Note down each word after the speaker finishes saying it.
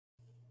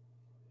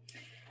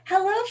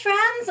Hello,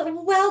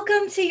 friends.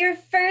 Welcome to your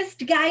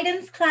first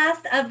guidance class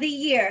of the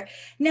year.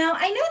 Now,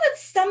 I know that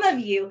some of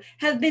you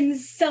have been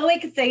so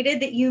excited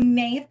that you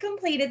may have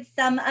completed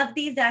some of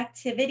these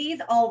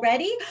activities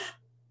already.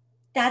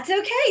 That's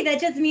okay.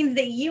 That just means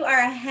that you are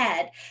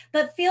ahead.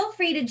 But feel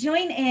free to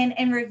join in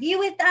and review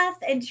with us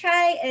and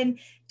try and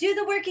do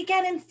the work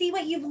again and see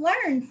what you've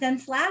learned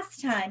since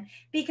last time,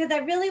 because I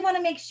really want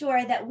to make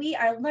sure that we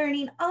are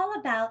learning all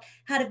about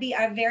how to be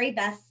our very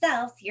best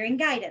selves here in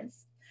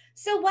guidance.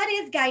 So, what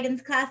is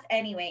guidance class,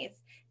 anyways?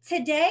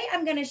 Today,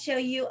 I'm going to show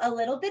you a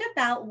little bit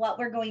about what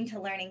we're going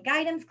to learn in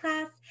guidance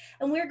class,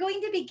 and we're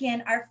going to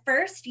begin our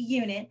first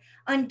unit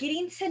on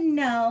getting to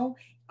know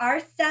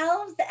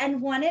ourselves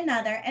and one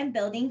another and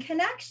building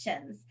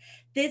connections.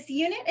 This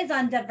unit is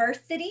on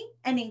diversity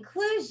and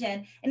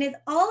inclusion and is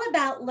all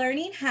about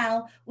learning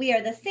how we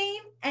are the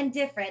same and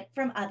different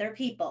from other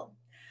people.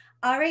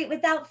 All right,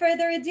 without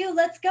further ado,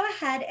 let's go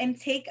ahead and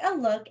take a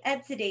look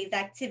at today's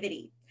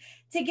activity.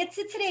 To get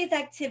to today's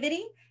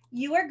activity,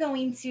 you are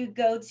going to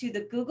go to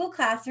the Google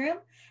Classroom.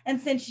 And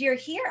since you're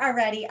here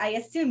already, I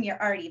assume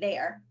you're already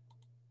there.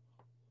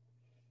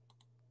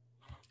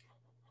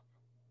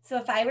 So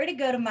if I were to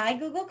go to my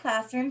Google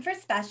Classroom for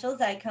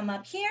specials, I come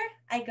up here,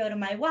 I go to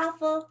my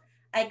waffle,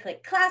 I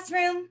click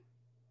Classroom,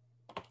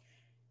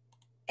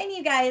 and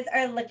you guys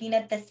are looking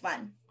at this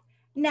one.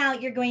 Now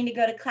you're going to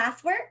go to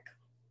classwork,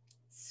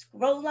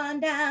 scroll on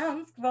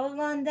down,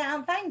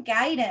 find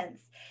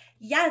guidance.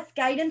 Yes,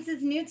 guidance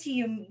is new to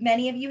you.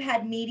 Many of you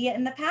had media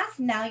in the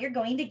past. Now you're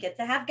going to get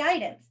to have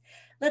guidance.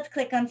 Let's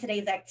click on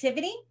today's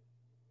activity,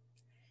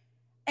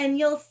 and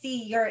you'll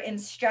see your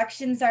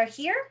instructions are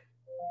here.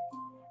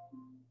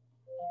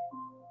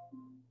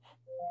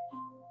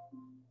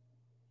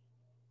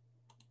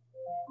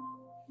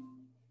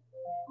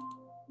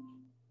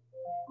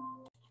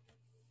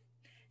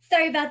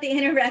 Sorry about the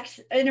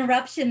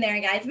interruption there,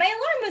 guys. My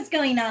alarm was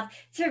going off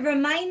to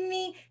remind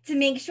me to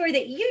make sure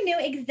that you knew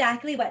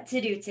exactly what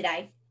to do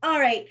today. All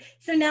right,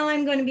 so now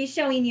I'm going to be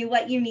showing you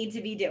what you need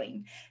to be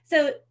doing.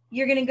 So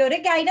you're going to go to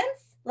guidance.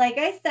 Like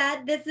I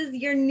said, this is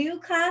your new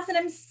class, and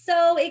I'm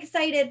so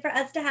excited for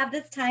us to have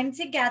this time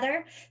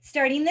together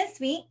starting this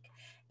week.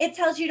 It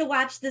tells you to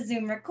watch the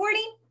Zoom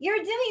recording. You're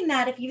doing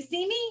that. If you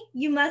see me,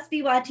 you must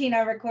be watching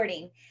our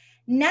recording.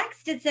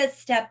 Next, it says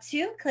step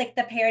 2, click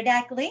the Pear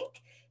Deck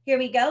link. Here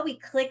we go. We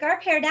click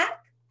our Pear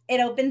Deck. It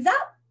opens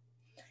up.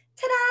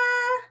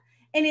 Ta-da!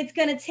 And it's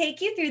going to take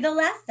you through the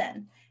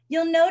lesson.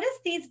 You'll notice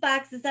these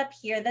boxes up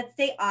here that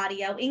say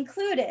audio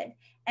included.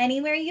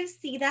 Anywhere you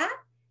see that,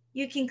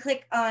 you can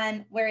click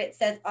on where it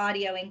says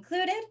audio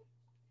included.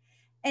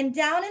 And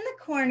down in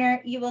the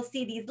corner, you will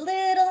see these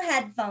little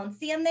headphones.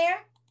 See them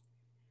there?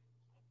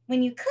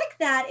 When you click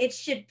that, it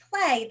should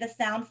play the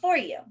sound for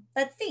you.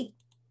 Let's see.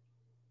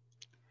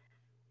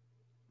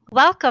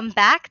 Welcome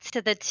back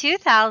to the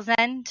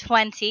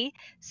 2020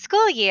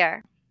 school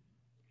year.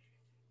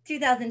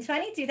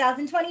 2020,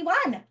 2021.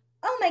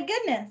 Oh my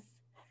goodness.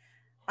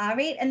 All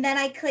right, and then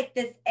I click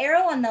this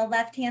arrow on the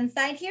left-hand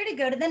side here to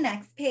go to the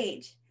next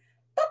page.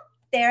 Boop,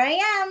 there I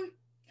am.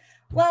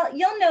 Well,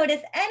 you'll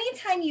notice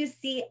anytime you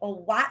see a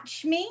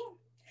watch me,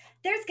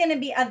 there's going to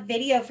be a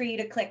video for you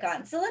to click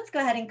on. So let's go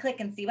ahead and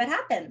click and see what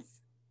happens.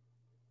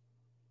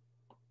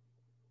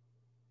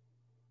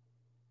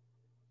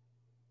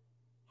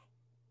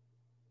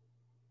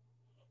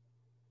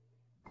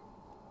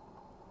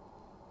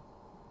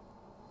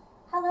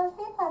 Hello,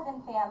 Stay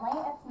Pleasant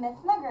family. It's Miss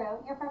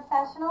McGrew, your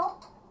professional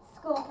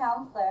school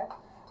counselor.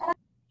 And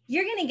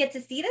you're going to get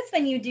to see this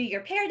when you do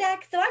your Pear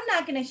Deck, so I'm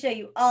not going to show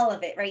you all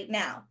of it right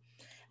now.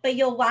 But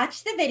you'll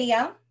watch the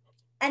video,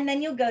 and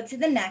then you'll go to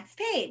the next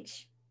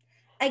page.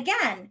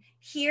 Again,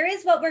 here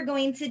is what we're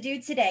going to do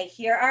today.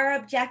 Here are our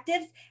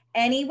objectives.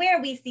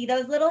 Anywhere we see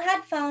those little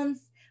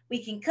headphones,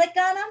 we can click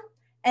on them,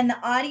 and the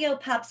audio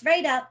pops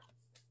right up.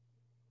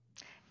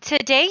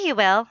 Today you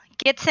will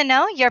get to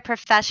know your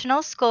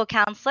professional school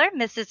counselor,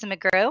 Mrs.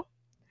 McGrew,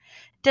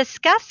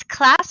 discuss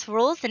class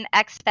rules and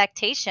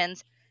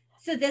expectations.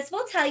 So this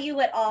will tell you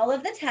what all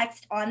of the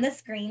text on the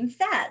screen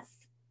says.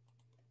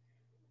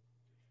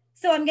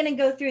 So I'm going to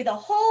go through the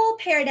whole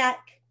Pear Deck.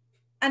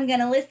 I'm going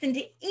to listen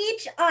to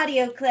each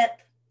audio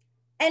clip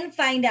and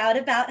find out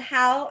about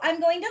how I'm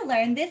going to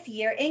learn this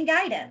year in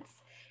guidance.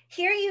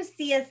 Here you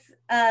see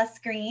a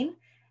screen.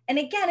 And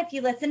again, if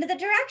you listen to the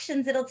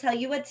directions, it'll tell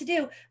you what to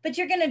do, but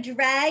you're going to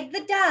drag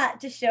the dot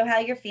to show how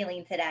you're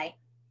feeling today.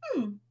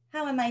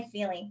 How am I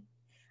feeling?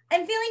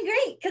 I'm feeling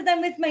great because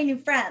I'm with my new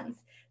friends.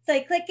 So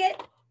I click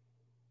it,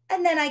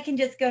 and then I can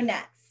just go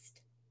next.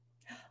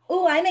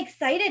 Oh, I'm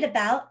excited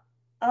about,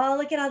 oh,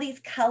 look at all these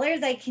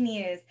colors I can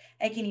use.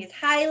 I can use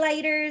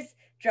highlighters,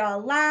 draw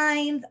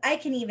lines. I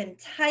can even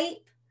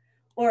type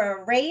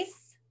or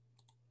erase,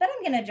 but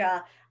I'm going to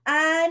draw.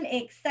 I'm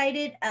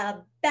excited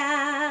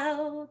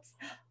about,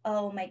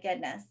 oh my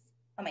goodness,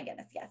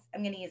 yes.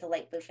 I'm going to use a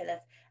light blue for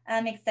this.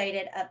 I'm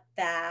excited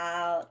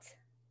about,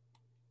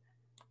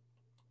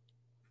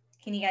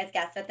 can you guys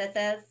guess what this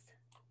is?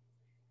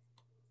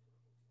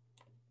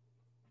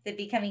 Is it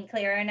becoming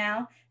clearer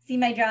now? See,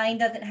 my drawing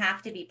doesn't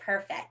have to be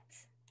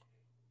perfect.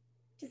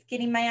 Just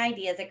getting my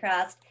ideas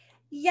across.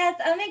 Yes,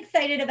 I'm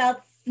excited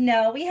about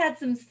snow. We had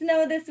some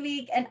snow this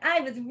week and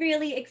I was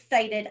really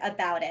excited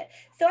about it.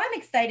 So I'm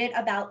excited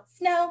about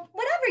snow.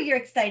 Whatever you're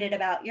excited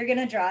about, you're going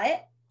to draw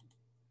it.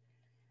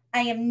 I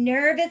am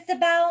nervous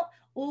about,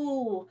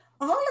 ooh,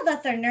 all of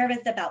us are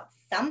nervous about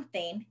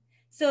something.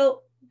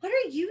 So what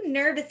are you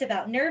nervous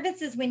about?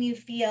 Nervous is when you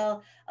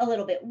feel a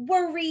little bit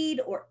worried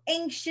or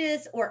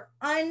anxious or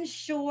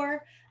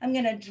unsure. I'm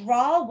going to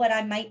draw what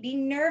I might be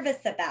nervous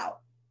about.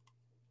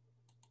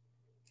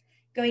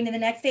 Going to the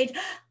next page.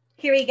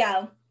 Here we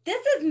go.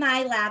 This is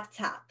my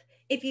laptop.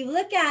 If you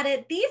look at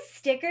it, these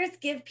stickers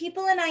give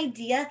people an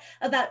idea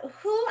about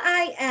who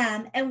I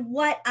am and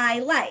what I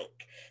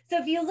like. So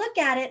if you look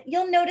at it,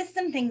 you'll notice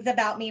some things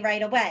about me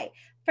right away.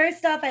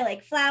 First off, I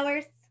like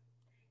flowers.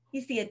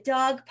 You see a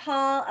dog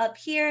paw up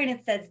here and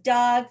it says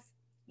dogs.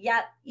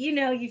 Yep, you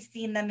know you've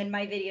seen them in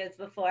my videos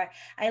before.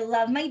 I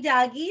love my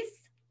doggies.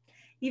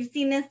 You've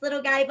seen this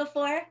little guy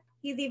before.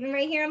 He's even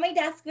right here on my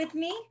desk with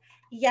me.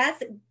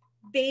 Yes,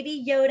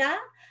 Baby Yoda,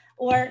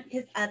 or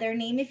his other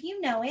name if you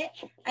know it.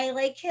 I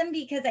like him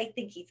because I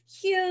think he's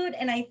cute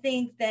and I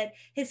think that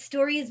his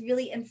story is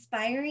really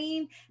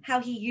inspiring,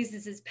 how he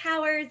uses his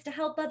powers to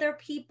help other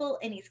people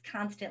and he's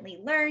constantly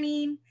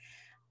learning.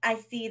 I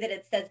see that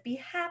it says be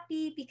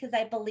happy because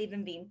I believe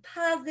in being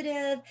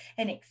positive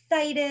and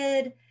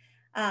excited.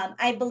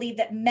 I believe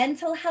that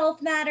mental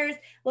health matters.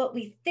 What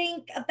we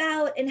think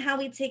about and how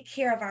we take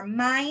care of our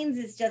minds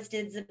is just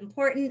as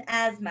important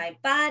as my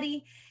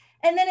body.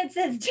 And then it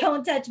says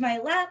don't touch my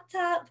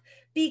laptop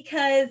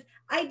because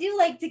I do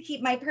like to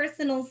keep my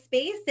personal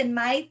space and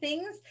my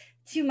things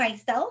to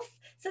myself.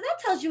 So that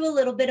tells you a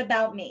little bit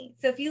about me.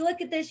 So if you look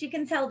at this, you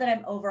can tell that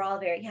I'm overall a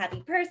very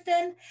happy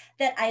person,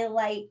 that I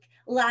like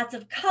lots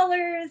of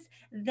colors,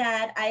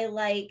 that I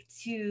like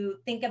to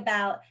think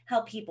about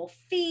how people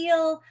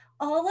feel.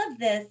 All of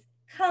this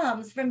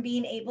comes from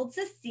being able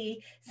to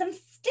see some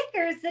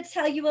stickers that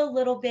tell you a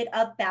little bit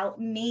about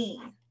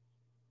me.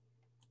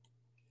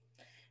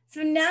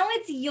 So now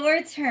it's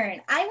your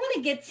turn. I want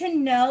to get to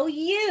know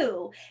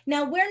you.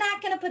 Now, we're not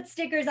going to put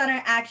stickers on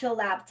our actual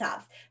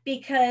laptops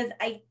because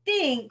I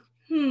think,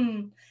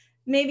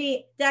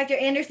 maybe Dr.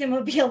 Anderson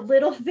would be a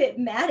little bit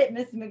mad at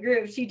Miss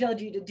McGrew if she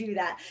told you to do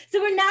that. So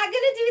we're not going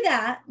to do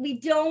that. We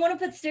don't want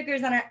to put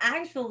stickers on our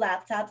actual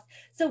laptops.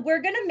 So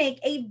we're going to make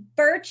a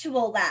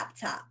virtual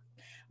laptop.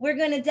 We're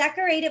going to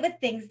decorate it with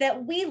things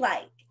that we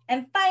like.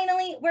 And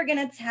finally, we're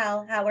going to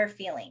tell how we're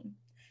feeling.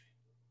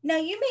 Now,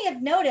 you may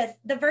have noticed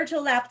the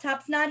virtual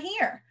laptop's not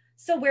here.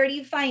 So where do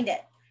you find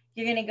it?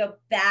 You're going to go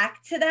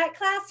back to that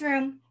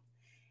classroom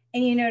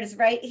and you notice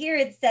right here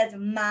it says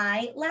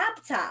my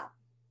laptop.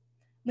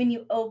 When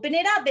you open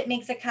it up, it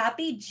makes a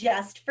copy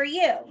just for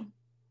you.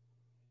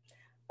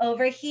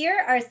 Over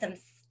here are some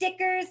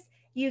stickers.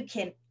 You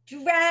can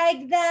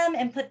drag them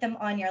and put them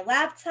on your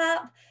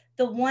laptop,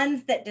 the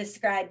ones that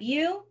describe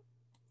you.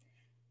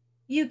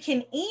 You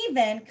can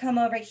even come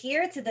over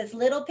here to this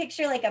little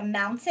picture like a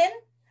mountain,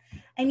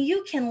 and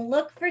you can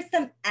look for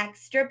some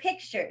extra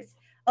pictures.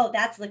 Oh,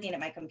 that's looking at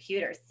my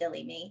computer,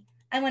 silly me.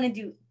 I want to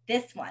do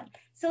this one.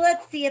 So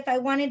let's see if I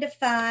wanted to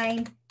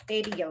find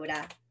Baby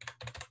Yoda.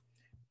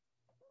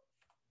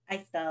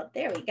 I spelled,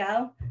 there we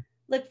go.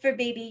 Look for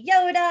Baby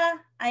Yoda.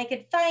 I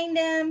could find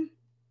him,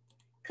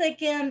 click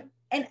him,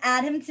 and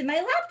add him to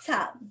my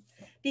laptop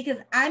because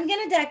I'm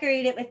going to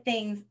decorate it with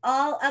things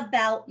all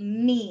about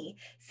me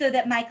so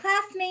that my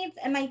classmates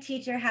and my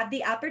teacher have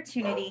the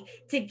opportunity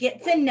to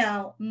get to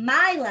know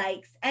my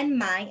likes and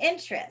my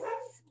interests.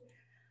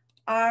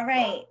 All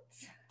right.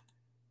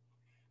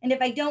 And if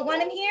I don't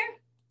want him here,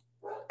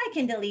 I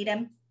can delete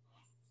him.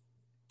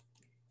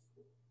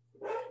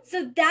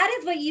 So that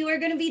is what you are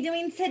going to be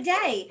doing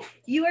today.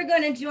 You are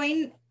going to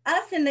join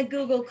us in the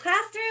Google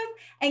Classroom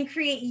and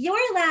create your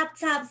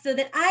laptop so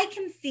that I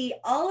can see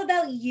all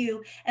about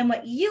you and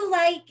what you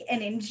like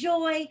and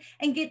enjoy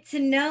and get to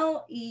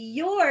know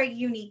your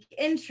unique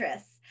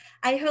interests.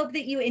 I hope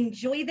that you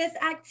enjoy this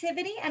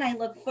activity and I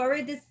look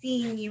forward to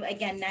seeing you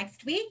again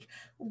next week.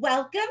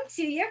 Welcome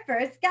to your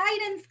first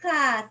guidance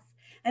class.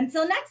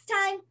 Until next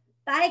time,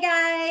 bye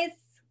guys.